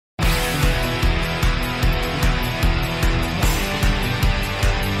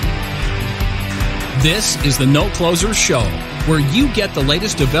This is the Note Closer Show, where you get the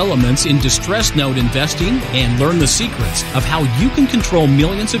latest developments in distressed note investing and learn the secrets of how you can control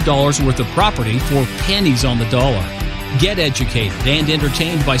millions of dollars worth of property for pennies on the dollar. Get educated and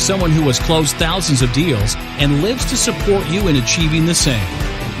entertained by someone who has closed thousands of deals and lives to support you in achieving the same.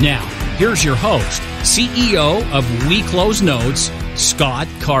 Now, here's your host, CEO of We Close Notes, Scott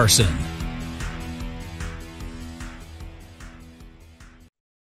Carson.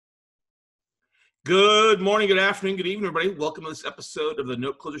 Good morning, good afternoon, good evening, everybody. Welcome to this episode of the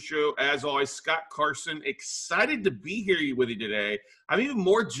Note Closer Show. As always, Scott Carson, excited to be here with you today. I'm even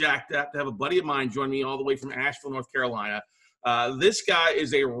more jacked up to have a buddy of mine join me all the way from Asheville, North Carolina. This guy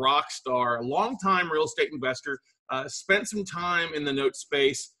is a rock star, a longtime real estate investor, spent some time in the note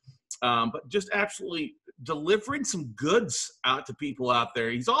space, but just absolutely delivering some goods out to people out there.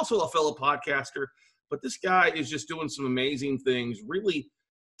 He's also a fellow podcaster, but this guy is just doing some amazing things, really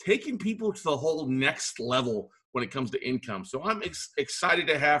taking people to the whole next level when it comes to income. So I'm excited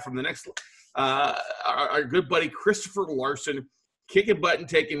to have from the next, our good buddy, Christopher Larsen, kicking butt and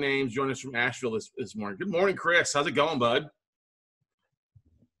taking names, join us from Asheville this morning. Good morning, Chris. How's it going, bud?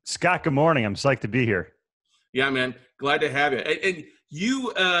 Scott, good morning. I'm psyched to be here. Yeah, man. Glad to have you. And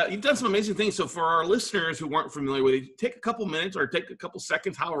you've done some amazing things. So for our listeners who weren't familiar with you, take a couple minutes or take a couple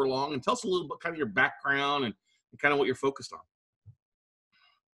seconds, however long, and tell us a little bit kind of your background and kind of what you're focused on.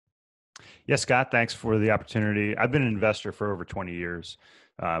 Yes, Scott, thanks for the opportunity. I've been an investor for over 20 years.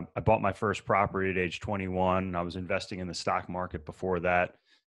 I bought my first property at age 21. I was investing in the stock market before that.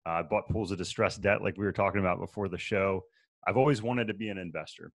 I bought pools of distressed debt like we were talking about before the show. I've always wanted to be an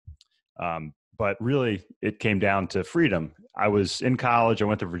investor. But really, it came down to freedom. I was in college. I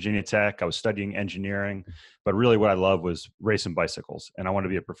went to Virginia Tech. I was studying engineering. But really what I loved was racing bicycles, and I wanted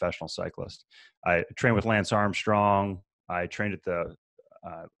to be a professional cyclist. I trained with Lance Armstrong. I trained at the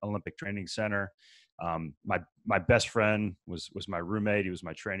Olympic Training Center. My best friend was my roommate. He was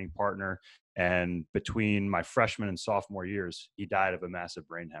my training partner. And between my freshman and sophomore years, he died of a massive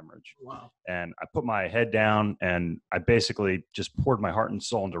brain hemorrhage. Wow. And I put my head down and I basically just poured my heart and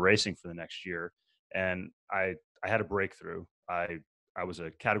soul into racing for the next year. And I had a breakthrough. I was a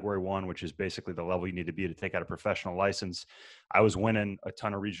category 1, which is basically the level you need to be to take out a professional license. I was winning a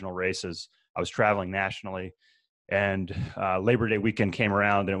ton of regional races. I was traveling nationally. And Labor Day weekend came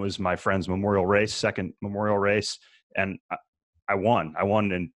around, and it was my friend's memorial race, second memorial race. And I won. I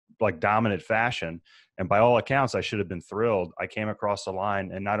won in like dominant fashion. And by all accounts, I should have been thrilled. I came across the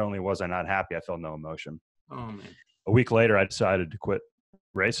line, and not only was I not happy, I felt no emotion. Oh, man. A week later, I decided to quit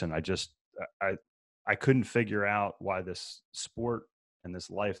racing. I couldn't figure out why this sport and this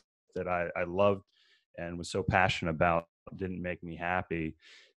life that I loved and was so passionate about didn't make me happy.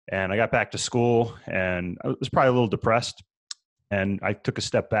 And I got back to school, and I was probably a little depressed. And I took a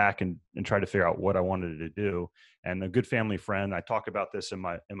step back and tried to figure out what I wanted to do. And a good family friend, I talk about this in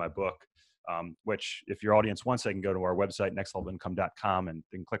my book, which if your audience wants, they can go to our website, nextlevelincome.com, and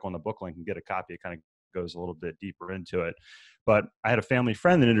they can click on the book link and get a copy. It kind of goes a little bit deeper into it. But I had a family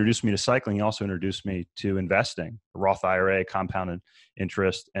friend that introduced me to cycling. He also introduced me to investing, Roth IRA, compounded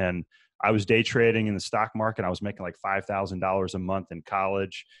interest. And I was day trading in the stock market. I was making like $5,000 a month in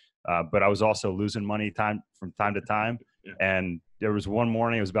college, but I was also losing money from time to time. Yeah. And there was one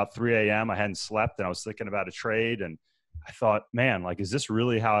morning, it was about 3 a.m. I hadn't slept, and I was thinking about a trade. And I thought, man, like, is this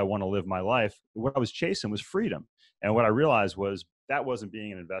really how I want to live my life? What I was chasing was freedom. And what I realized was that wasn't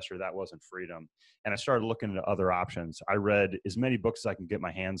being an investor. That wasn't freedom. And I started looking into other options. I read as many books as I can get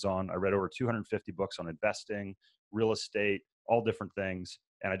my hands on. I read over 250 books on investing, real estate, all different things.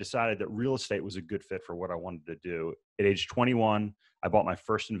 And I decided that real estate was a good fit for what I wanted to do. At age 21, I bought my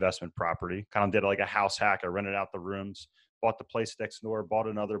first investment property, kind of did like a house hack. I rented out the rooms, bought the place next door, bought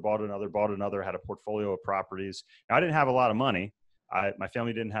another, had a portfolio of properties. Now, I didn't have a lot of money. My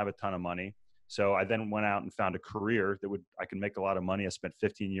family didn't have a ton of money. So I then went out and found a career I could make a lot of money. I spent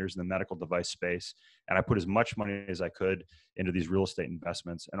 15 years in the medical device space, and I put as much money as I could into these real estate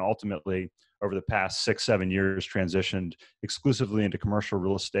investments. And ultimately, over the past 6-7 years, transitioned exclusively into commercial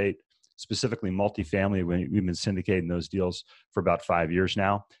real estate, specifically multifamily. We've been syndicating those deals for about 5 years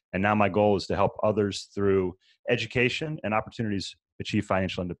now. And now my goal is to help others through education and opportunities achieve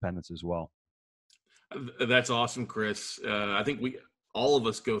financial independence as well. That's awesome, Chris. I think all of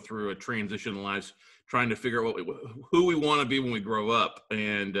us go through a transition in lives trying to figure out who we want to be when we grow up.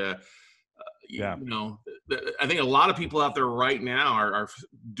 And, Yeah. you know, I think a lot of people out there right now are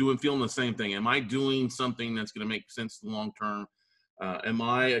feeling the same thing. Am I doing something that's going to make sense in the long term? Am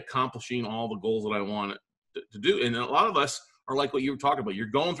I accomplishing all the goals that I want to do? And a lot of us are like what you were talking about. You're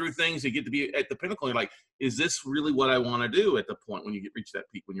going through things, you get to be at the pinnacle. You're like, is this really what I want to do at the point when you reach that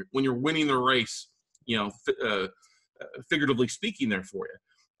peak, when you're winning the race? figuratively speaking there for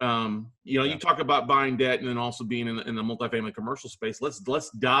you. You talk about buying debt and then also being in the multifamily commercial space. Let's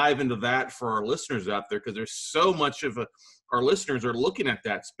dive into that for our listeners out there, because there's so much of our listeners are looking at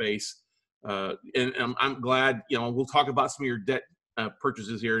that space. And I'm glad, we'll talk about some of your debt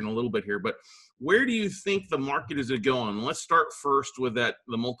purchases here in a little bit here, but where do you think the market is going? Let's start first with the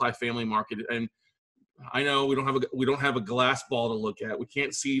multifamily market. And I know we don't have a glass ball to look at. We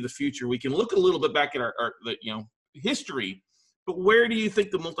can't see the future. We can look a little bit back at our history. But where do you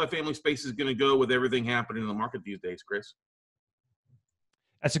think the multifamily space is going to go with everything happening in the market these days, Chris?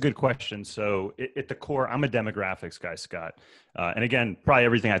 That's a good question. So at the core, I'm a demographics guy, Scott. And again, probably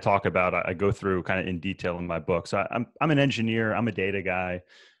everything I talk about, I go through kind of in detail in my books. I'm an engineer. I'm a data guy.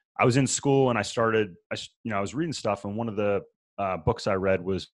 I was in school and I was reading stuff. And one of the books I read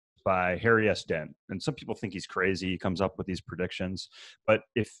was by Harry S. Dent. And some people think he's crazy. He comes up with these predictions. But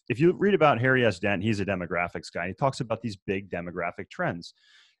if you read about Harry S. Dent, he's a demographics guy. He talks about these big demographic trends.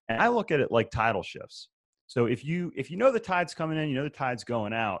 And I look at it like tidal shifts. So if you know the tide's coming in, you know the tide's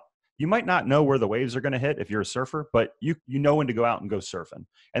going out, you might not know where the waves are going to hit if you're a surfer, but you know when to go out and go surfing.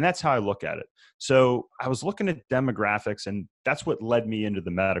 And that's how I look at it. So I was looking at demographics, and that's what led me into the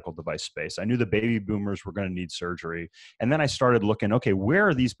medical device space. I knew the baby boomers were going to need surgery. And then I started looking, okay, where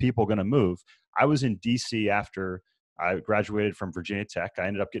are these people going to move? I was in DC after I graduated from Virginia Tech. I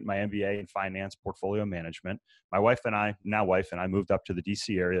ended up getting my MBA in finance, portfolio management. My wife and I moved up to the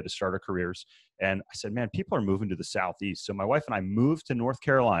DC area to start our careers. And I said, man, people are moving to the Southeast. So my wife and I moved to North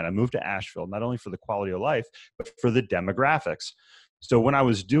Carolina. I moved to Asheville, not only for the quality of life, but for the demographics. So when I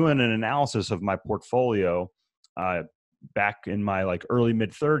was doing an analysis of my portfolio back in my early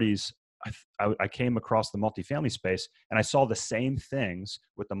mid 30s, I came across the multifamily space, and I saw the same things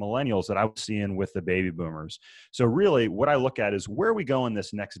with the millennials that I was seeing with the baby boomers. So really what I look at is where are we going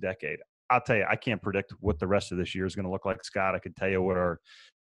this next decade? I'll tell you, I can't predict what the rest of this year is going to look like, Scott. I could tell you what our,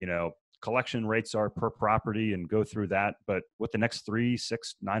 collection rates are per property and go through that. But what the next 3,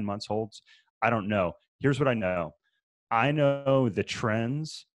 6, 9 months holds, I don't know. Here's what I know. I know the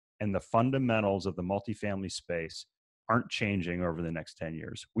trends and the fundamentals of the multifamily space aren't changing over the next 10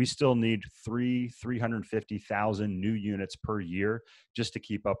 years. We still need 350,000 new units per year just to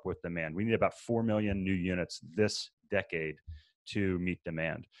keep up with demand. We need about 4 million new units this decade to meet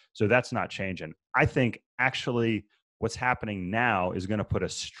demand. So that's not changing. I think actually what's happening now is going to put a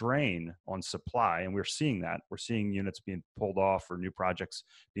strain on supply. And we're seeing that. We're seeing units being pulled off or new projects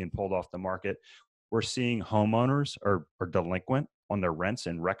being pulled off the market. We're seeing homeowners are delinquent on their rents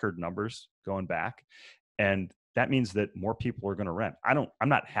in record numbers going back. And that means that more people are going to rent. I'm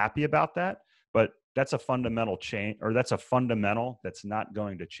not happy about that, but that's a fundamental change, or that's a fundamental that's not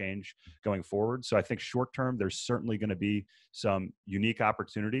going to change going forward. So I think short term, there's certainly going to be some unique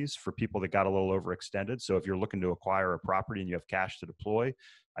opportunities for people that got a little overextended. So if you're looking to acquire a property and you have cash to deploy,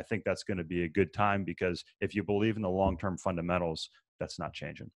 I think that's going to be a good time, because if you believe in the long-term fundamentals, that's not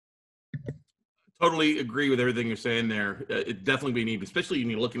changing. Totally agree with everything you're saying there. It definitely be needed, especially when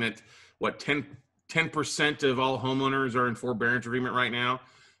you're looking at what 10% of all homeowners are in forbearance agreement right now.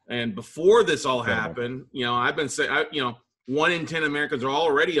 And before this all happened, I've been saying, 1 in 10 Americans are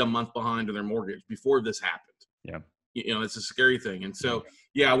already a month behind on their mortgage before this happened. Yeah. It's a scary thing. And so,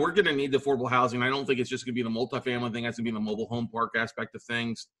 we're going to need the affordable housing. I don't think it's just going to be the multifamily thing. That's going to be the mobile home park aspect of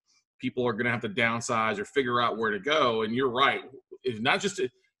things. People are going to have to downsize or figure out where to go. And you're right. It's not just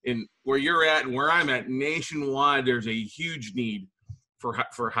in where you're at and where I'm at nationwide. There's a huge need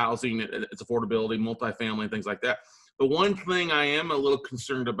for housing, its affordability, multifamily, and things like that. The one thing I am a little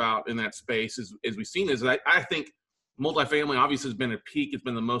concerned about in that space is, as we've seen, is that I think multifamily obviously has been at peak. It's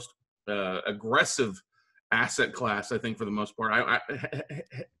been the most aggressive asset class, I think, for the most part. I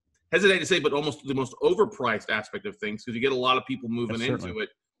hesitate to say, but almost the most overpriced aspect of things, because you get a lot of people moving into it,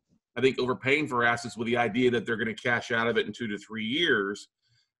 I think, overpaying for assets with the idea that they're going to cash out of it in 2 to 3 years.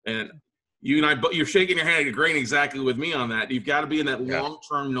 And you and I, you're shaking your head, agreeing exactly with me on that. You've got to be in that long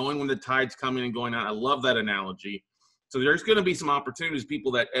term, knowing when the tide's coming and going out. I love that analogy. So there's going to be some opportunities,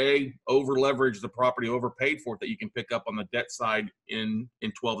 people that over leverage the property, overpaid for it, that you can pick up on the debt side in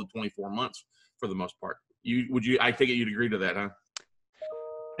 12 to 24 months for the most part. I think you'd agree to that, huh?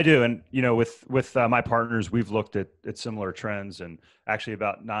 I do. And, with my partners, we've looked at similar trends. And actually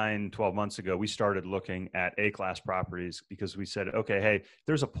about 9-12 months ago, we started looking at A-class properties, because we said, okay, hey,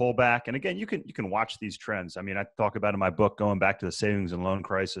 there's a pullback. And again, you can watch these trends. I mean, I talk about in my book, going back to the savings and loan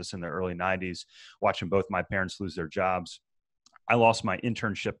crisis in the early 90s, watching both my parents lose their jobs. I lost my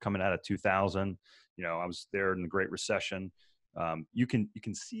internship coming out of 2000. I was there in the Great Recession. You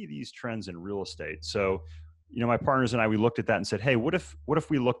can see these trends in real estate. So my partners and I, we looked at that and said, hey, what if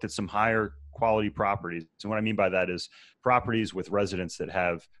we looked at some higher quality properties? And what I mean by that is properties with residents that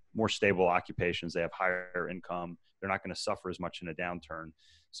have more stable occupations, they have higher income, they're not going to suffer as much in a downturn.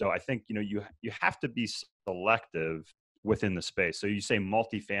 So I think, you have to be selective within the space. So you say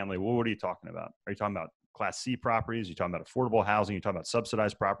multifamily, well, what are you talking about? Are you talking about Class C properties? Are you talking about affordable housing? Are you talking about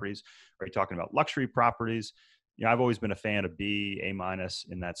subsidized properties? Are you talking about luxury properties? I've always been a fan of B, A-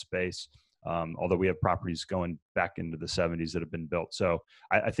 in that space. Although we have properties going back into the 70s that have been built. So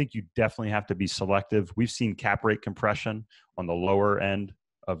I think you definitely have to be selective. We've seen cap rate compression on the lower end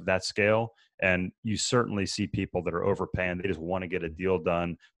of that scale. And you certainly see people that are overpaying. They just want to get a deal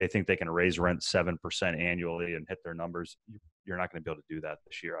done. They think they can raise rent 7% annually and hit their numbers. You're not going to be able to do that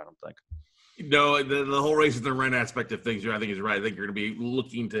this year, I don't think. No, the whole raising the rent aspect of things, I think is right. I think you're going to be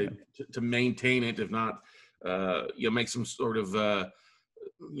looking to maintain it, if not, make some sort of,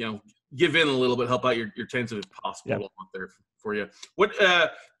 give in a little bit, help out your tenants if possible. Yeah. Out there for you. What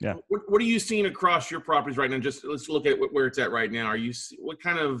are you seeing across your properties right now? Just let's look at where it's at right now. What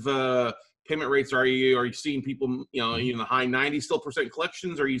kind of payment rates are you seeing people, in the high 90s still percent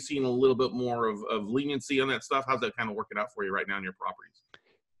collections? Are you seeing a little bit more of leniency on that stuff? How's that kind of working out for you right now in your properties?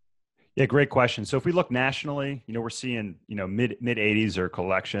 Yeah, great question. So if we look nationally, we're seeing, mid 80s are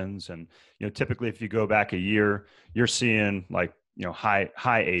collections. And, typically if you go back a year, you're seeing like, high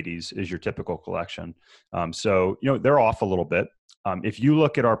 80s is your typical collection. So, they're off a little bit. If you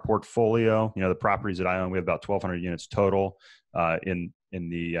look at our portfolio, the properties that I own, we have about 1,200 units total in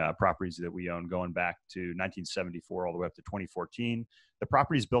the properties that we own going back to 1974 all the way up to 2014. The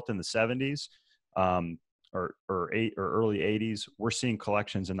properties built in the 70s. Or early 80s, we're seeing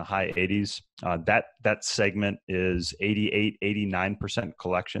collections in the high 80s. That segment is 88, 89%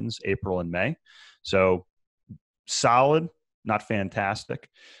 collections, April and May. So solid, not fantastic.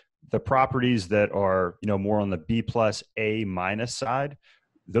 The properties that are, more on the B plus A minus side,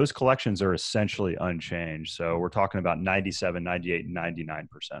 those collections are essentially unchanged. So we're talking about 97, 98, and 99%.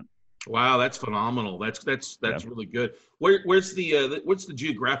 Wow, that's phenomenal. That's really good. What's the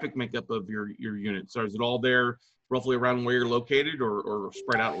geographic makeup of your units? So is it all there roughly around where you're located or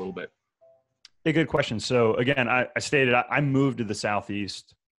spread out a little bit? A good question. So again, I stated I moved to the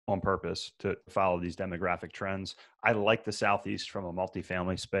Southeast on purpose to follow these demographic trends. I like the Southeast from a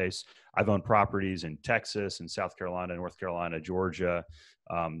multifamily space. I've owned properties in Texas and South Carolina, North Carolina, Georgia,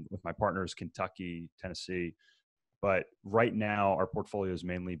 with my partners, Kentucky, Tennessee. But right now, our portfolio is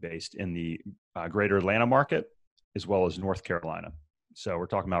mainly based in the greater Atlanta market, as well as North Carolina. So we're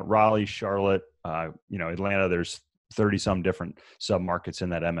talking about Raleigh, Charlotte, Atlanta. There's 30 some different submarkets in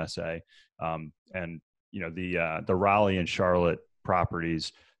that MSA. And the Raleigh and Charlotte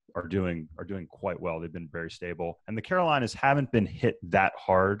properties are doing quite well. They've been very stable. And the Carolinas haven't been hit that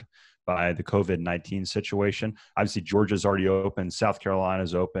hard by the COVID-19 situation. Obviously, Georgia's already open. South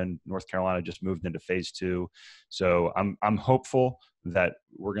Carolina's open. North Carolina just moved into phase 2. So I'm hopeful that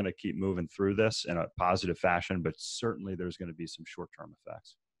we're going to keep moving through this in a positive fashion, but certainly there's going to be some short-term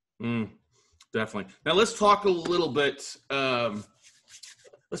effects. Definitely. Now let's talk a little bit.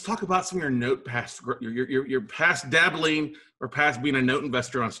 Let's talk about some of your past dabbling or past being a note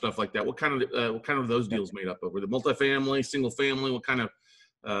investor on stuff like that. What kind of those deals made up of? Were the multifamily, single family? What kind of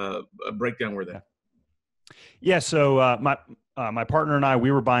breakdown were they? Yeah. So my partner and I,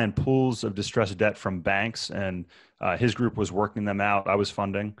 we were buying pools of distressed debt from banks, and his group was working them out. I was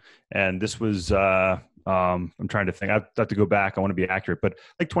funding, and this was I'm trying to think. I have to go back. I want to be accurate, but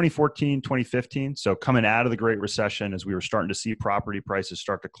like 2014, 2015. So coming out of the Great Recession, as we were starting to see property prices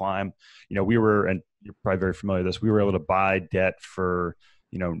start to climb, we were, and you're probably very familiar with this, we were able to buy debt for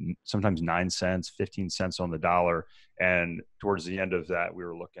sometimes 9 cents, 15 cents on the dollar. And towards the end of that, we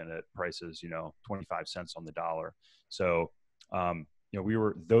were looking at prices, 25 cents on the dollar. So,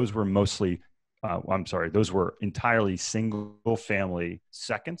 those were entirely single family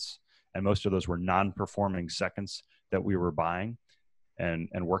seconds. And most of those were non-performing seconds that we were buying and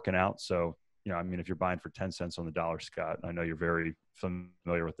working out. So, if you're buying for 10 cents on the dollar, Scott, I know you're very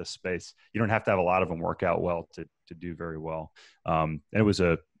familiar with this space. You don't have to have a lot of them work out well to do very well. And it was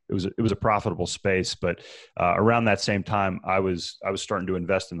a profitable space, but around that same time, I was starting to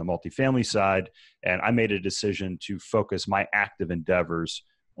invest in the multifamily side, and I made a decision to focus my active endeavors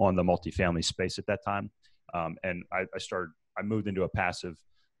on the multifamily space at that time. And I moved into a passive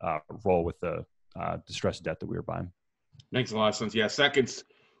role with the distressed debt that we were buying. Makes a lot of sense. Yeah, seconds.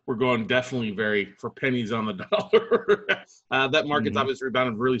 We're going definitely for pennies on the dollar. That market's obviously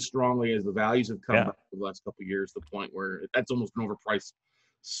rebounded really strongly as the values have come back over the last couple of years, to the point where that's almost an overpriced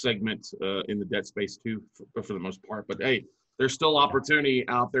segment in the debt space too, for the most part. But hey, there's still opportunity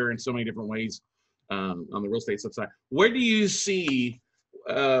out there in so many different ways. on the real estate side. Where do you see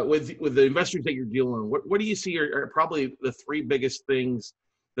with the investors that you're dealing with, what do you see are probably the three biggest things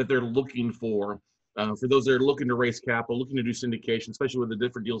that they're looking for those that are looking to raise capital, looking to do syndication, especially with the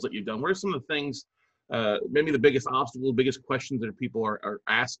different deals that you've done? What are some of the things, maybe the biggest obstacles, biggest questions that people are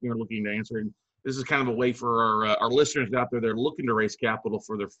asking or looking to answer? And this is kind of a way for our listeners out there that are looking to raise capital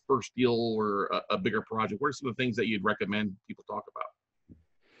for their first deal or a bigger project. What are some of the things that you'd recommend people talk about?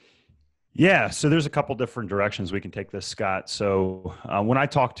 Yeah, so there's a couple different directions we can take this, Scott. So when I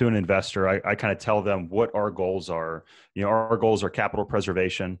talk to an investor, I kind of tell them what our goals are. Our goals are capital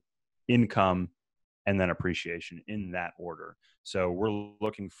preservation, income, and then appreciation in that order. So we're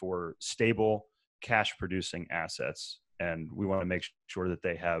looking for stable cash producing assets, and we want to make sure that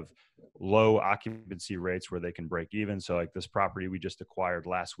they have low occupancy rates where they can break even. So like this property we just acquired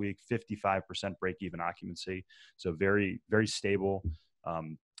last week, 55% break even occupancy. So very, very stable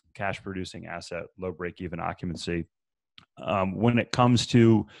cash producing asset, low break even occupancy. When it comes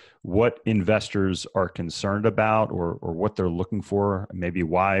to what investors are concerned about or what they're looking for, maybe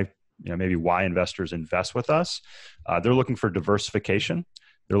why investors invest with us, they're looking for diversification.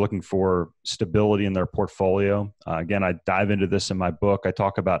 They're looking for stability in their portfolio. Again, I dive into this in my book. I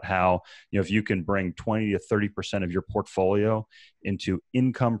talk about how, if you can bring 20 to 30% of your portfolio into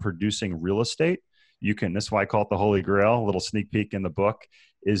income producing real estate, this is why I call it the Holy Grail, a little sneak peek in the book,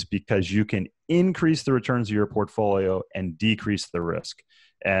 is because you can increase the returns of your portfolio and decrease the risk.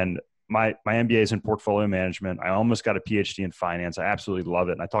 And my MBA is in portfolio management. I almost got a PhD in finance. I absolutely love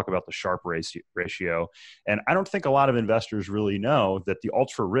it. And I talk about the Sharpe ratio. And I don't think a lot of investors really know that the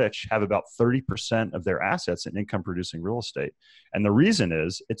ultra rich have about 30% of their assets in income producing real estate. And the reason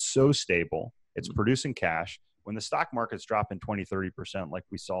is it's so stable. It's producing cash. When the stock market's dropping 20, 30%, like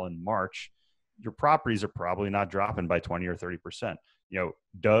we saw in March, your properties are probably not dropping by 20 or 30%.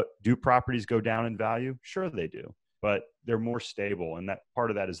 Do properties go down in value? Sure they do, but they're more stable. And that part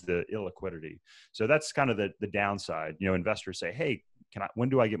of that is the illiquidity. So that's kind of the downside. Investors say, hey, when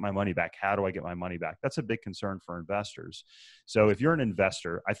do I get my money back? How do I get my money back? That's a big concern for investors. So if you're an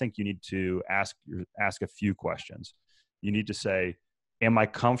investor, I think you need to ask a few questions. You need to say, am I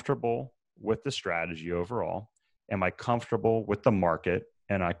comfortable with the strategy overall? Am I comfortable with the market?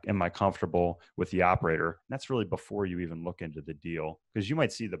 And am I comfortable with the operator? And that's really before you even look into the deal, because you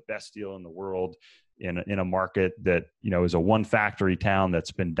might see the best deal in the world in a market that is a one factory town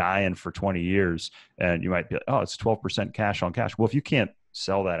that's been dying for 20 years, and you might be like, oh, it's 12% cash on cash. Well, if you can't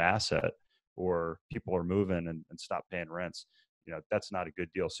sell that asset, or people are moving and stop paying rents, that's not a good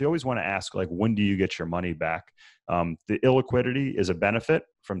deal. So you always want to ask, like, when do you get your money back? The illiquidity is a benefit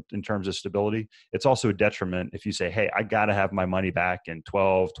in terms of stability. It's also a detriment if you say, hey, I got to have my money back in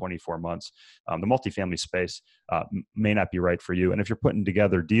 12, 24 months. The multifamily space may not be right for you. And if you're putting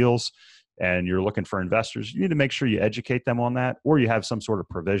together deals and you're looking for investors, you need to make sure you educate them on that, or you have some sort of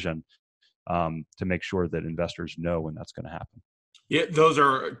provision to make sure that investors know when that's going to happen. Yeah, those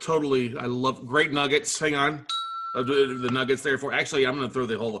are totally, I love, great nuggets. Hang on. The nuggets there for, actually, I'm going to throw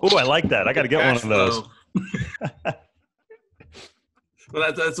the whole. Oh, I like that. I got to get one of those.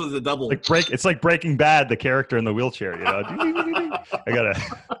 Well, that's the double. It's like Breaking Bad, the character in the wheelchair,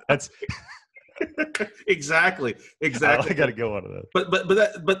 that's exactly. I got to get one of those.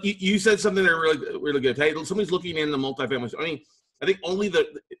 But you said something that really good. Hey, somebody's looking into multifamily. I mean, I think only the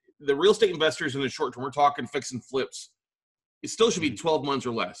real estate investors in the short term, we're talking fix and flips, it still should be 12 months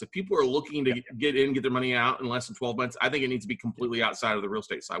or less. If people are looking to get their money out in less than 12 months, I think it needs to be completely outside of the real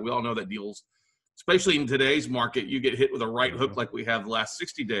estate side. We all know that deals, especially in today's market, you get hit with a right hook like we have the last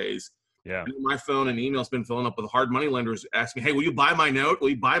 60 days. Yeah. My phone and email's been filling up with hard money lenders asking me, hey, will you buy my note? Will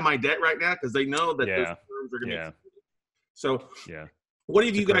you buy my debt right now? Because they know that those terms are going to be. So what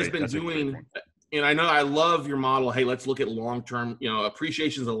have you guys been doing? And I know I love your model. Hey, let's look at long-term,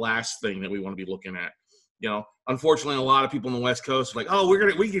 appreciation is the last thing that we want to be looking at. Unfortunately, a lot of people on the West Coast are like, oh,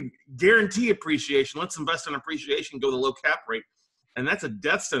 we can guarantee appreciation. Let's invest in appreciation, go the low cap rate. And that's a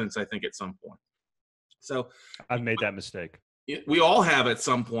death sentence, I think, at some point. So I've made that mistake. We all have at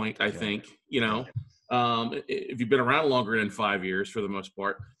some point, I think, if you've been around longer than 5 years for the most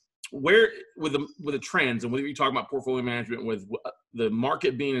part. Where with the trends, and whether you're talking about portfolio management, with the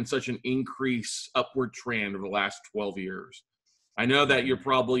market being in such an upward trend over the last 12 years, I know that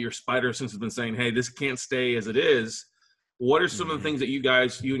your spider sense has been saying, hey, this can't stay as it is. What are some of the things that you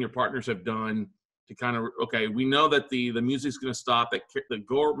and your partners have done to kind of, okay, we know that the music's going to stop, that the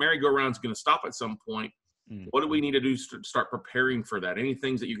merry-go-round is going to stop at some point. What do we need to do to start preparing for that? Any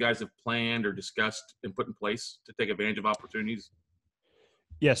things that you guys have planned or discussed and put in place to take advantage of opportunities?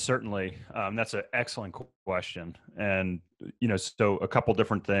 Yes, certainly. That's an excellent question. And, so a couple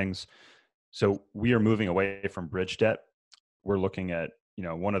different things. So we are moving away from bridge debt. We're looking at,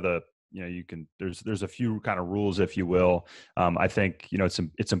 one of the, there's a few kind of rules, if you will. I think,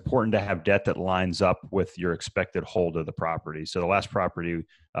 it's important to have debt that lines up with your expected hold of the property. So the last property,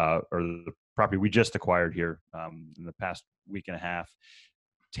 or the property we just acquired here in the past week and a half,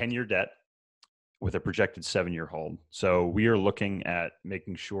 10-year debt with a projected 7-year hold. So we are looking at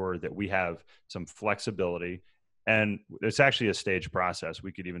making sure that we have some flexibility, and it's actually a staged process.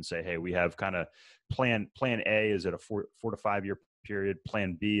 We could even say, hey, we have kind of plan A is at a 4 to 5 year period,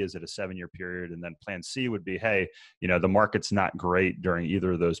 plan B is at a 7-year period, and then plan C would be, hey, the market's not great during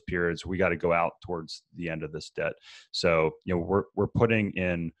either of those periods. We got to go out towards the end of this debt. So, we're putting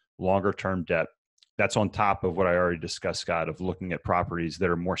in longer term debt. That's on top of what I already discussed, Scott, of looking at properties that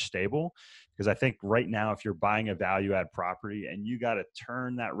are more stable. Because I think right now, if you're buying a value add property and you got to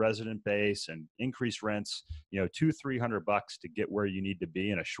turn that resident base and increase rents, $200-300 to get where you need to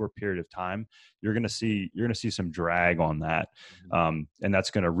be in a short period of time, you're going to see some drag on that, and that's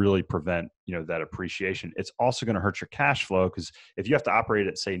going to really prevent that appreciation. It's also going to hurt your cash flow, because if you have to operate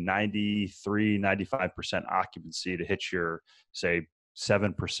at say 93-95% occupancy to hit your say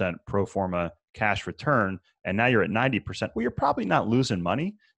 7% pro forma cash return, and now you're at 90%, well, you're probably not losing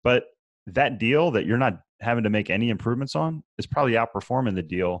money, but that deal that you're not having to make any improvements on is probably outperforming the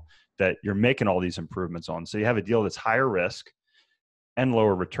deal that you're making all these improvements on. So you have a deal that's higher risk and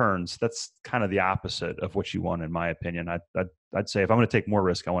lower returns. That's kind of the opposite of what you want, in my opinion. I'd say if I'm going to take more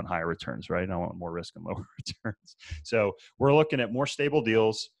risk, I want higher returns, right? I want more risk and lower returns. So we're looking at more stable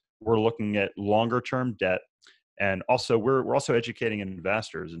deals. We're looking at longer term debt. And also, we're also educating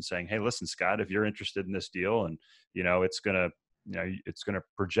investors and saying, hey, listen, Scott, if you're interested in this deal and it's going to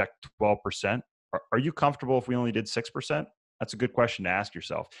project 12%, are you comfortable if we only did 6%? That's a good question to ask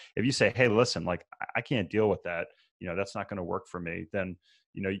yourself. If you say, hey, listen, like I can't deal with that, that's not going to work for me, then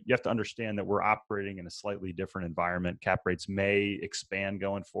you have to understand that we're operating in a slightly different environment. Cap rates may expand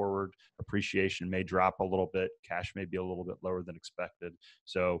going forward. Appreciation may drop a little bit. Cash may be a little bit lower than expected.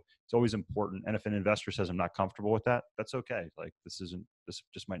 So it's always important. And if an investor says, I'm not comfortable with that, that's okay. Like this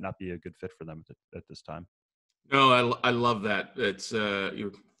just might not be a good fit for them at this time. No, I love that. It's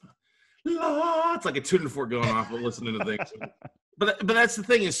it's like a tune fork going off listening to things. But that's the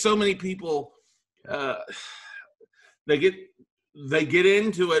thing, is so many people they get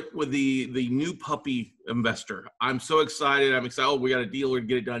into it with the new puppy investor. I'm so excited. I'm excited. Oh, we got a deal. We're gonna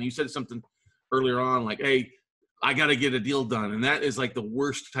get it done. You said something earlier on like, hey, I got to get a deal done. And that is like the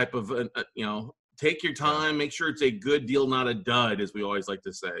worst type of, take your time, make sure it's a good deal, not a dud, as we always like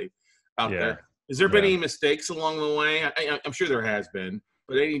to say out there. Has there been any mistakes along the way? I'm sure there has been,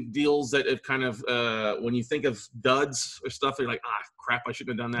 but any deals that have kind of, when you think of duds or stuff, you're like, crap, I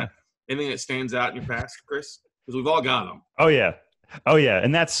shouldn't have done that. Anything that stands out in your past, Chris? Because we've all got them. Oh yeah.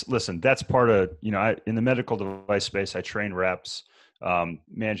 And that's part of, in the medical device space, I train reps,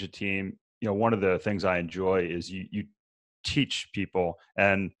 manage a team. One of the things I enjoy is you teach people,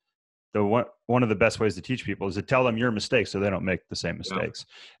 and one of the best ways to teach people is to tell them your mistakes so they don't make the same mistakes.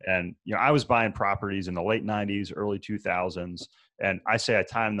 Yeah. And, I was buying properties in the late 90s, early 2000s, and I say I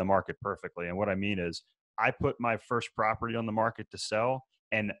timed the market perfectly. And what I mean is I put my first property on the market to sell,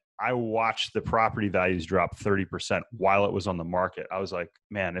 and I watched the property values drop 30% while it was on the market. I was like,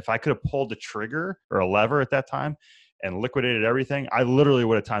 man, if I could have pulled the trigger or a lever at that time and liquidated everything, I literally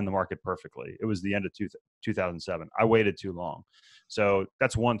would have timed the market perfectly. It was the end of 2007. I waited too long. So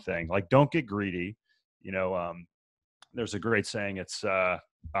that's one thing. Like, don't get greedy. There's a great saying. It's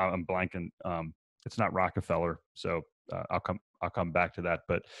I'm blanking. It's not Rockefeller. So I'll come back to that.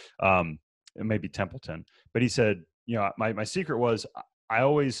 But it may be Templeton. But he said, my secret was I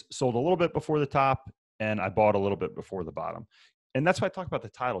always sold a little bit before the top and I bought a little bit before the bottom. And that's why I talk about the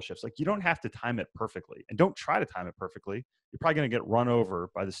title shifts. Like, you don't have to time it perfectly, and don't try to time it perfectly. You're probably going to get run over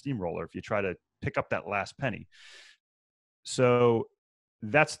by the steamroller if you try to pick up that last penny. So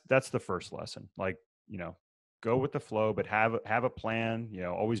that's the first lesson. Like, go with the flow, but have a plan,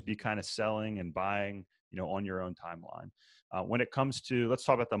 always be kind of selling and buying, on your own timeline. When it comes to, let's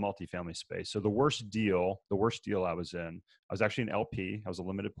talk about the multifamily space. So the worst deal I was in, I was actually an LP. I was a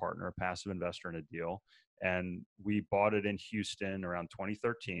limited partner, a passive investor in a deal. And we bought it in Houston around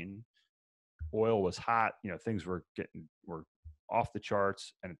 2013. Oil was hot. Things were off the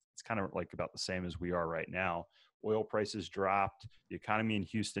charts, and it's kind of like about the same as we are right now. Oil prices dropped. The economy in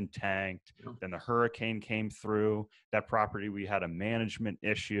Houston tanked. Yeah. Then the hurricane came through. That property, we had a management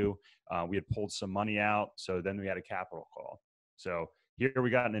issue. We had pulled some money out. So then we had a capital call. So here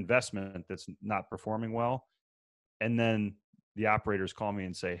we got an investment that's not performing well. And then the operators call me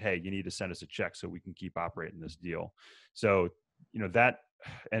and say, hey, you need to send us a check so we can keep operating this deal. So, that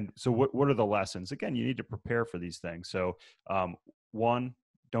and so what are the lessons? Again, you need to prepare for these things. So one,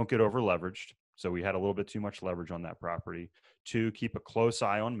 don't get over leveraged. So we had a little bit too much leverage on that property. Two, keep a close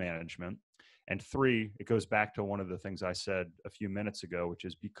eye on management. And three, it goes back to one of the things I said a few minutes ago, which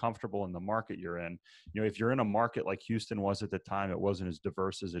is be comfortable in the market you're in. If you're in a market like Houston was at the time, it wasn't as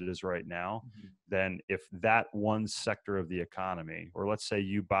diverse as it is right now. Then if that one sector of the economy, or let's say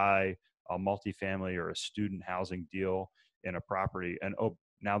you buy a multifamily or a student housing deal in a property, and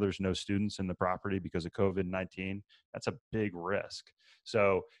now there's no students in the property because of COVID-19, that's a big risk.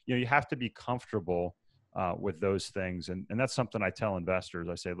 So, you have to be comfortable with those things. And that's something I tell investors.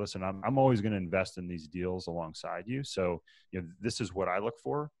 I say, listen, I'm always going to invest in these deals alongside you. So, this is what I look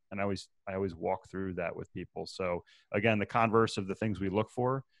for. And I always walk through that with people. So again, the converse of the things we look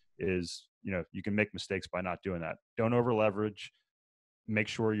for is, you can make mistakes by not doing that. Don't over leverage, make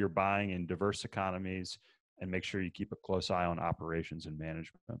sure you're buying in diverse economies, and make sure you keep a close eye on operations and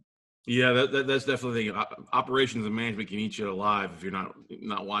management. Yeah, that's definitely the thing. Operations and management can eat you alive if you're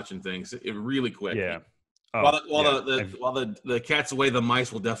not watching things really quick. Yeah. While the cat's away, the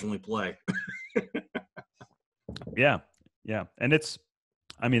mice will definitely play. Yeah. And that's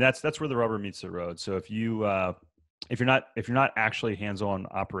where the rubber meets the road. So if you're not actually hands-on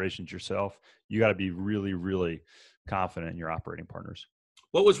operations yourself, you got to be really, really confident in your operating partners.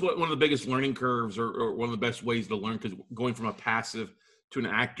 What was one of the biggest learning curves, or one of the best ways to learn? Because going from a passive to an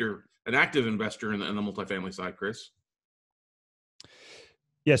active investor in the multifamily side, Chris.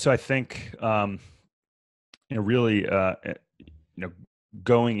 Yeah, so I think really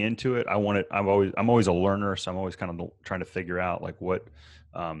going into it, I'm always a learner, so I'm always kind of trying to figure out like what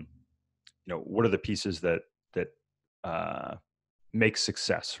are the pieces that make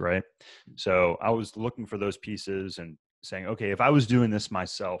success, right? So I was looking for those pieces and saying, okay, if I was doing this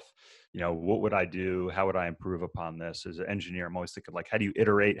myself, what would I do? How would I improve upon this? As an engineer, I'm always thinking like, how do you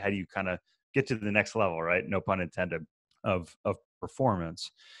iterate? How do you kind of get to the next level, right? No pun intended, of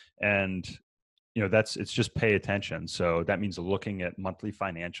performance. And it's just pay attention. So that means looking at monthly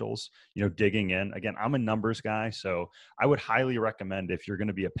financials, digging in. Again, I'm a numbers guy. So I would highly recommend, if you're going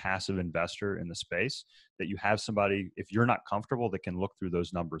to be a passive investor in the space, that you have somebody, if you're not comfortable, that can look through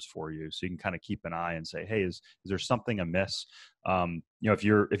those numbers for you. So you can kind of keep an eye and say, hey, is there something amiss? If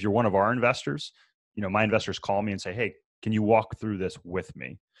you're one of our investors, my investors call me and say, hey, can you walk through this with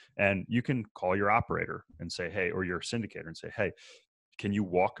me? And you can call your operator and say, hey, or your syndicator and say, hey, can you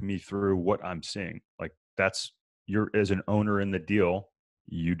walk me through what I'm seeing? Like, you're, as an owner in the deal,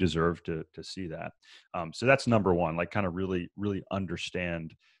 you deserve to see that. So that's number one, like kind of really, really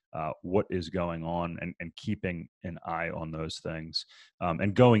understand what is going on, and keeping an eye on those things,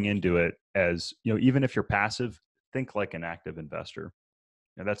 and going into it as, even if you're passive, think like an active investor.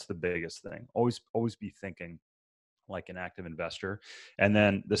 That's the biggest thing. Always be thinking like an active investor. And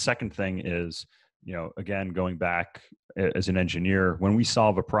then the second thing is, again, going back as an engineer, when we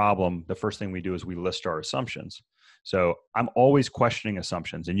solve a problem, the first thing we do is we list our assumptions. So I'm always questioning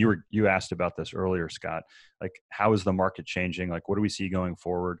assumptions. And you asked about this earlier, Scott, like, how is the market changing? Like, what do we see going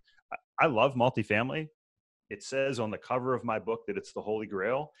forward? I love multifamily. It says on the cover of my book that it's the Holy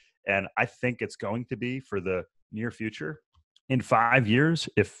Grail. And I think it's going to be for the near future. In 5 years,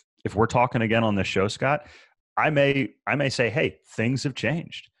 if we're talking again on this show, Scott, I may say, hey, things have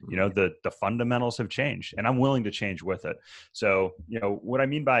changed. The fundamentals have changed, and I'm willing to change with it. So, what I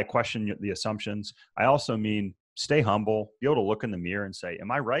mean by question the assumptions, I also mean stay humble, be able to look in the mirror and say,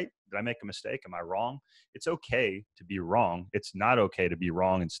 am I right? Did I make a mistake? Am I wrong? It's okay to be wrong. It's not okay to be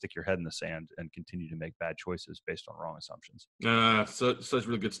wrong and stick your head in the sand and continue to make bad choices based on wrong assumptions. So such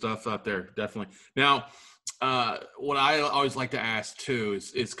really good stuff out there. Definitely. Now, what I always like to ask too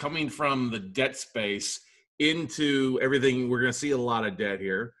is coming from the debt space into everything. We're going to see a lot of debt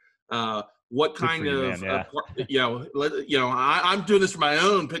here. What kind of, I'm doing this for my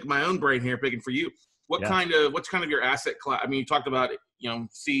own, picking my own brain here, picking for you. What's kind of your asset class? I mean, you talked about,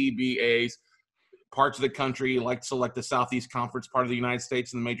 CBAs, parts of the country, like select the Southeast Conference part of the United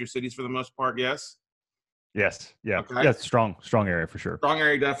States and the major cities for the most part. Yes. Yes. Yeah. Okay. Yeah. Strong area for sure. Strong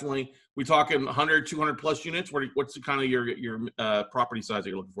area. Definitely. We talking 100, 200 plus units. What's the kind of your property size that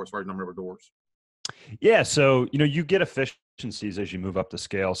you're looking for as far as number of doors? Yeah. So, you get efficiencies as you move up the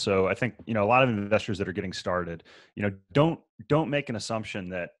scale. So I think, a lot of investors that are getting started, don't make an assumption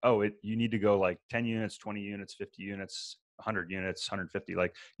that, you need to go like 10 units, 20 units, 50 units, 100 units, 150.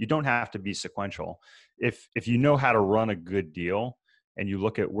 Like, you don't have to be sequential. If you know how to run a good deal and you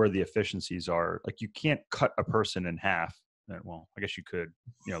look at where the efficiencies are, like, you can't cut a person in half well, I guess you could,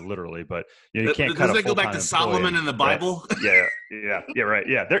 literally, but you can't cut Doesn't a that go back full-time to Solomon in the right? Bible? Yeah, right.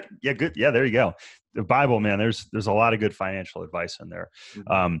 Yeah, good. Yeah, there you go. The Bible, man. There's a lot of good financial advice in there.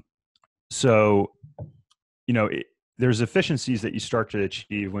 Mm-hmm. So, there's efficiencies that you start to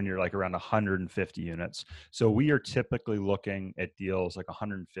achieve when you're like around 150 units. So we are typically looking at deals like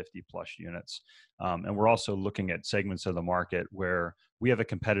 150 plus units. And we're also looking at segments of the market where we have a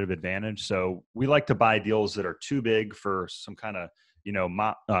competitive advantage. So we like to buy deals that are too big for some kind of,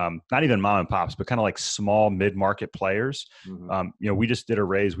 not even mom and pops, but kind of like small mid-market players. Mm-hmm. We just did a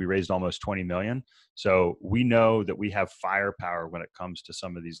raise. We raised almost 20 million. So we know that we have firepower when it comes to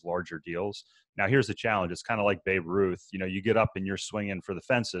some of these larger deals. Now, here's the challenge. It's kind of like Babe Ruth. You get up and you're swinging for the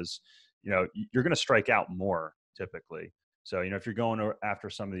fences, you're going to strike out more typically. So, if you're going after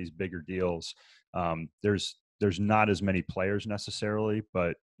some of these bigger deals, there's not as many players necessarily,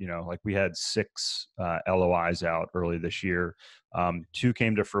 but, like we had 6 LOIs out early this year. 2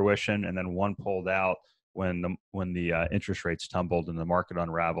 came to fruition, and then 1 pulled out when the interest rates tumbled and the market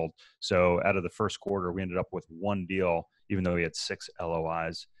unraveled. So out of the first quarter, we ended up with 1 deal, even though we had 6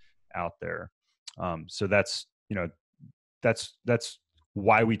 LOIs out there. So that's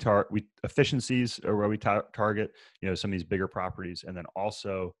why we efficiencies are where we target, some of these bigger properties, and then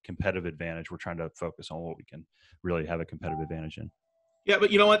also competitive advantage. We're trying to focus on what we can really have a competitive advantage in. Yeah,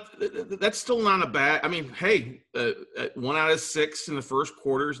 but you know what? That's still not a bad. I mean, hey, 1 out of 6 in the first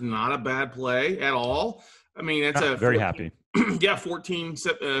quarter is not a bad play at all. I mean, that's very happy. Yeah,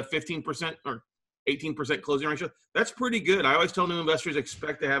 15% or 18% closing ratio. That's pretty good. I always tell new investors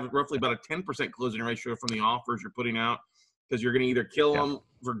expect to have roughly about a 10% closing ratio from the offers you're putting out, because you're going to either kill them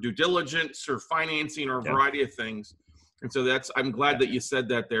for due diligence or financing or a variety of things. And so I'm glad that you said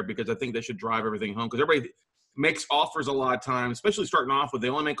that there, because I think that should drive everything home, because everybody makes offers a lot of times, especially starting off with, they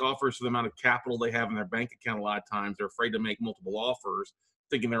only make offers for the amount of capital they have in their bank account. A lot of times they're afraid to make multiple offers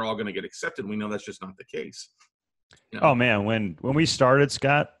thinking they're all going to get accepted. We know that's just not the case. Oh man, when we started,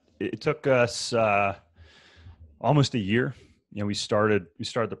 Scott, it took us almost a year. We started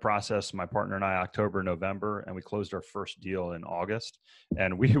the process, my partner and I, October, November, and we closed our first deal in August.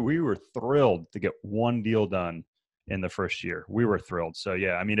 And we were thrilled to get 1 deal done in the first year. We were thrilled. So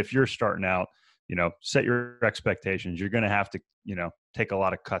yeah, I mean, if you're starting out, set your expectations. You're going to have to, take a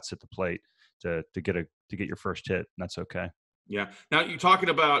lot of cuts at the plate to get your first hit. And that's okay. Yeah. Now you're talking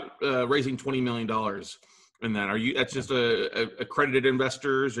about raising $20 million in that. That's just accredited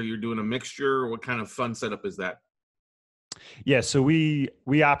investors, or you're doing a mixture? What kind of fund setup is that? Yeah. So we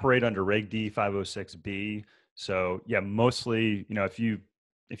operate under Reg D 506B. So yeah, mostly,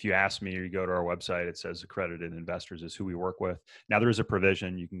 if you ask me or you go to our website, it says accredited investors is who we work with. Now there is a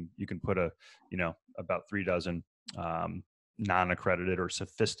provision you can put about 3 dozen non-accredited or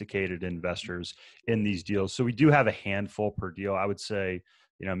sophisticated investors in these deals. So we do have a handful per deal. I would say,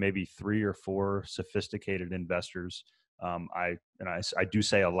 maybe 3 or 4 sophisticated investors. I do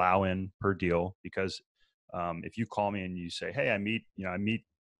say allow in per deal, because if you call me and you say, hey, I meet,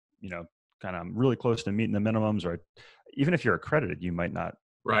 kind of I'm really close to meeting the minimums, or even if you're accredited, you might not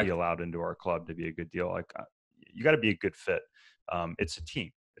be allowed into our club to be a good deal. Like you got to be a good fit. It's a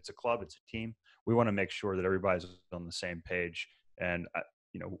team. It's a club. It's a team. We want to make sure that everybody's on the same page, and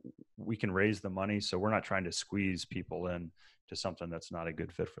we can raise the money. So we're not trying to squeeze people in to something that's not a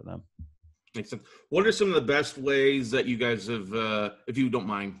good fit for them. Makes sense. What are some of the best ways that you guys have, if you don't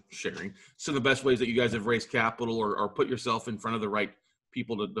mind sharing, some of the best ways that you guys have raised capital or put yourself in front of the right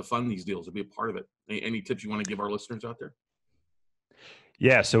people to fund these deals, to be a part of it? Any tips you want to give our listeners out there?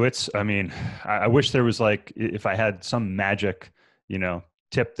 Yeah. So I wish there was, like, if I had some magic,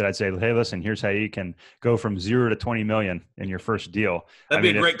 tip that I'd say, hey, listen, here's how you can go from 0 to 20 million in your first deal. That'd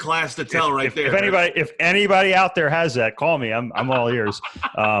be a great class to tell there. If anybody out there has that, call me. I'm all ears.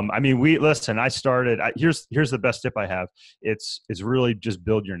 I started, here's the best tip I have. It's really just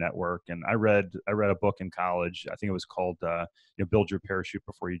build your network. And I read a book in college. I think it was called, Build Your Parachute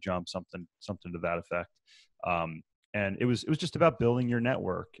Before You Jump, something to that effect. And it was just about building your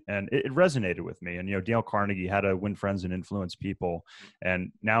network, and it resonated with me. And, Dale Carnegie had to win friends and influence people.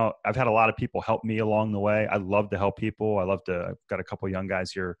 And now I've had a lot of people help me along the way. I love to help people. I've got a couple of young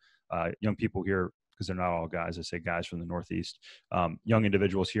guys here, young people here, because they're not all guys. I say guys from the Northeast, young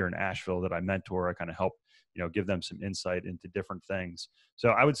individuals here in Asheville that I mentor. I kind of help, give them some insight into different things.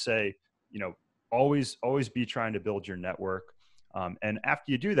 So I would say, always be trying to build your network. And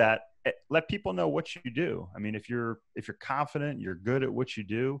after you do that, let people know what you do. I mean, if you're confident, you're good at what you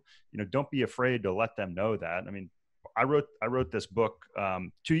do, don't be afraid to let them know that. I mean, I wrote this book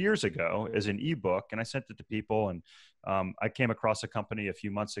 2 years ago as an ebook, and I sent it to people. And I came across a company a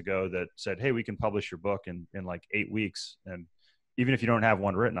few months ago that said, "Hey, we can publish your book in like 8 weeks, and even if you don't have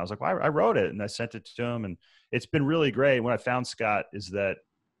one written." I was like, "Well, I wrote it," and I sent it to them, and it's been really great. What I found, Scott, is that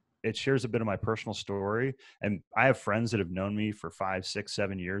it shares a bit of my personal story. And I have friends that have known me for 5, 6,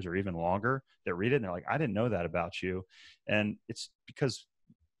 7 years or even longer that read it. And they're like, "I didn't know that about you." And it's because,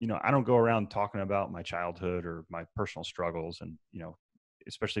 I don't go around talking about my childhood or my personal struggles. And,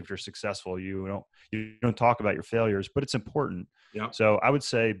 especially if you're successful, you don't talk about your failures, but it's important. Yeah. So I would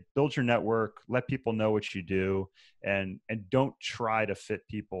say build your network, let people know what you do, and don't try to fit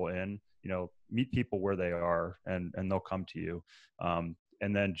people in. Meet people where they are, and they'll come to you.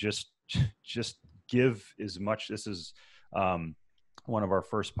 And then just give as much. This is one of our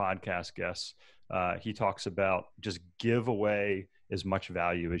first podcast guests. He talks about just give away as much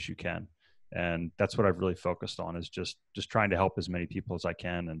value as you can. And that's what I've really focused on, is just trying to help as many people as I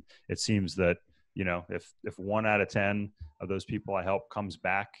can. And it seems that, if 1 out of 10 of those people I help comes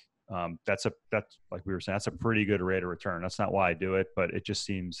back, that's like we were saying, that's a pretty good rate of return. That's not why I do it, but it just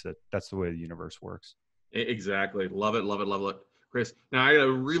seems that that's the way the universe works. Exactly. Love it. Love it. Love it. Chris, now I got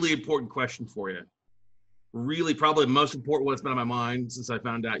a really important question for you. Really, probably the most important one that's been on my mind since I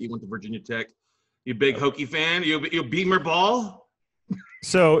found out you went to Virginia Tech. You big Hokie fan? You Beamer ball?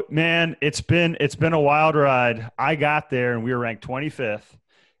 So, man, it's been a wild ride. I got there and we were ranked 25th,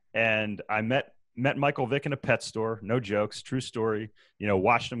 and I met Michael Vick in a pet store. No jokes, true story.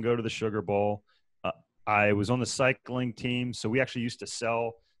 Watched him go to the Sugar Bowl. I was on the cycling team, so we actually used to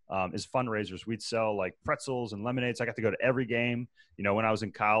sell as fundraisers. We'd sell like pretzels and lemonades. I got to go to every game, when I was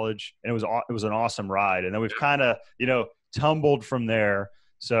in college, and it was an awesome ride. And then we've kind of, tumbled from there.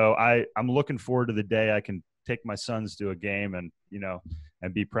 So I'm looking forward to the day I can take my sons to a game and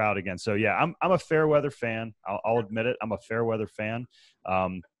be proud again. So yeah, I'm a fair weather fan. I'll admit it. I'm a fair weather fan.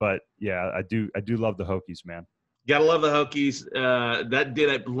 But yeah, I do love the Hokies, man. Gotta love the Hokies. That did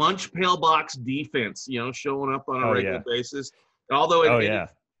a lunch pail box defense, showing up on a regular basis. Although it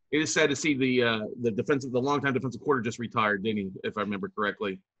is sad to see the longtime defensive coordinator just retired, didn't he? If I remember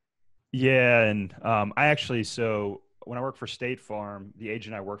correctly. Yeah, and I actually, so when I worked for State Farm, the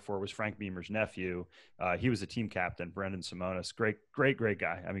agent I worked for was Frank Beamer's nephew. He was the team captain, Brendan Simonis. Great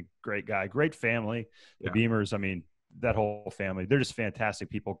guy. I mean, great guy, great family. The Beamers, I mean, that whole family, they're just fantastic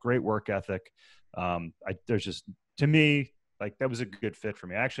people. Great work ethic. There's just, to me, like that was a good fit for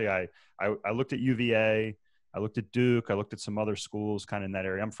me. Actually, I looked at UVA. I looked at Duke. I looked at some other schools kind of in that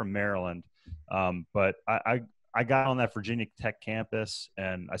area. I'm from Maryland. But I got on that Virginia Tech campus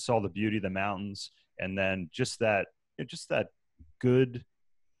and I saw the beauty of the mountains, and then just that good,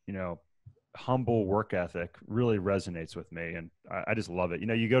 humble work ethic really resonates with me. And I just love it.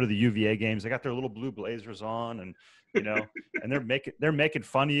 You go to the UVA games, they got their little blue blazers on, and, and they're making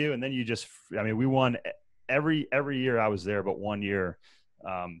fun of you. And then we won every year I was there, but 1 year,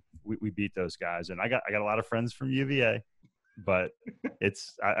 we beat those guys. And I got a lot of friends from UVA, but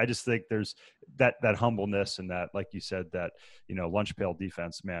I just think there's that humbleness and that, like you said, that, lunch pail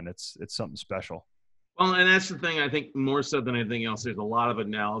defense, man, it's something special. Well, and that's the thing, I think more so than anything else, there's a lot of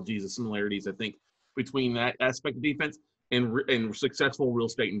analogies and similarities, I think, between that aspect of defense and successful real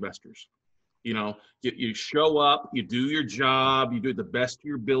estate investors. You show up, you do your job, you do it the best of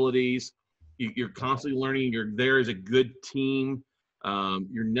your abilities, you're constantly learning, you're there as a good team,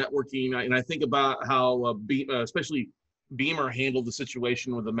 you're networking. And I think about how especially Beamer handled the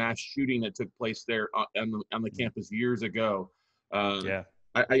situation with the mass shooting that took place there on the campus years ago.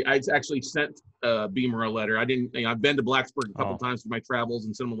 I actually sent Beamer a letter. I've been to Blacksburg a couple times for my travels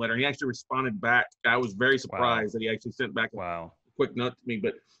and sent him a letter. He actually responded back. I was very surprised that he actually sent back a quick note to me,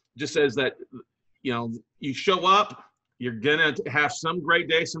 but just says that, you show up, you're going to have some great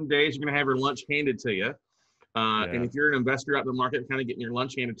day. Some days you're going to have your lunch handed to you. And if you're an investor out in the market, kind of getting your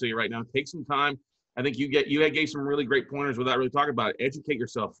lunch handed to you right now, take some time. I think you gave some really great pointers without really talking about it. Educate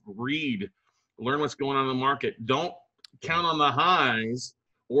yourself, read, learn what's going on in the market. Don't count on the highs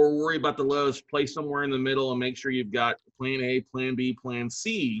or worry about the lows. Play somewhere in the middle and make sure you've got plan A, plan B, plan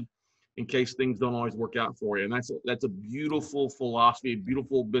C in case things don't always work out for you. And that's a beautiful philosophy, a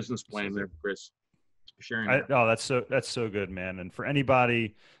beautiful business plan there, Chris. Sharing. That's so good, man. And for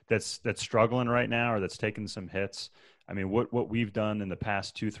anybody that's struggling right now or that's taking some hits, I mean, what we've done in the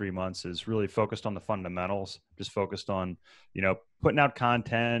past 2-3 months is really focused on the fundamentals, just focused on, putting out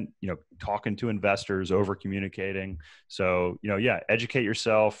content, talking to investors, over communicating. So, educate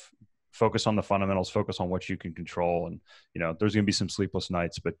yourself, focus on the fundamentals, focus on what you can control. And, there's going to be some sleepless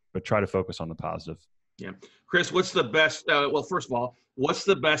nights, but try to focus on the positive. Yeah. Chris, what's the best, first of all, what's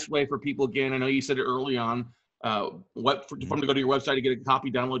the best way for people, again, I know you said it early on, for them to go to your website to get a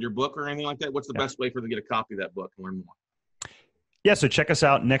copy, download your book or anything like that? What's the best way for them to get a copy of that book and learn more? Yeah, so check us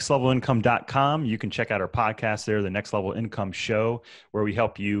out, nextlevelincome.com. You can check out our podcast there, the Next Level Income Show, where we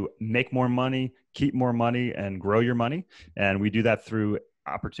help you make more money, keep more money, and grow your money. And we do that through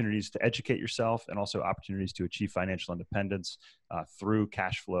opportunities to educate yourself and also opportunities to achieve financial independence through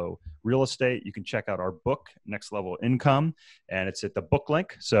cash flow real estate. You can check out our book, Next Level Income, and it's at the book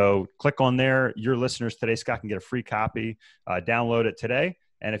link. So click on there. Your listeners today, Scott, can get a free copy. Download it today.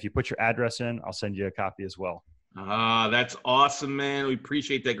 And if you put your address in, I'll send you a copy as well. That's awesome, man. We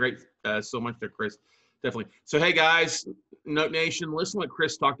appreciate that great so much there, Chris. Definitely. So, hey, guys, Note Nation, listen to what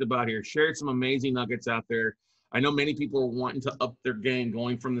Chris talked about here. Shared some amazing nuggets out there. I know many people are wanting to up their game,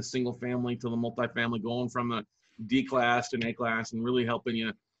 going from the single family to the multifamily, going from the D class to an A class, and really helping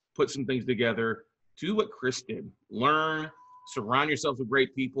you put some things together. Do what Chris did. Learn, surround yourself with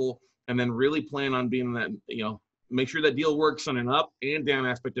great people, and then really plan on being that, make sure that deal works on an up and down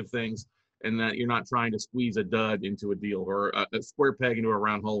aspect of things, and that you're not trying to squeeze a dud into a deal or a square peg into a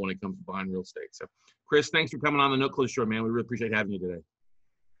round hole when it comes to buying real estate. So, Chris, thanks for coming on the No Close Show, man. We really appreciate having you today.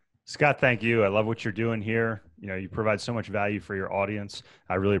 Scott, thank you. I love what you're doing here. You provide so much value for your audience.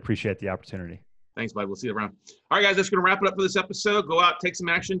 I really appreciate the opportunity. Thanks, bud. We'll see you around. All right, guys, that's going to wrap it up for this episode. Go out, take some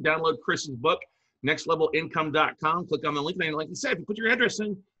action, download Chris's book, nextlevelincome.com. Click on the link. And like you said, if you put your address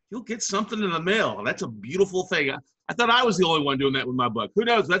in, you'll get something in the mail. That's a beautiful thing. I thought I was the only one doing that with my book. Who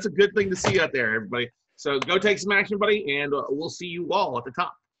knows? That's a good thing to see out there, everybody. So go take some action, buddy, and we'll see you all at the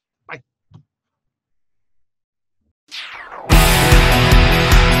top.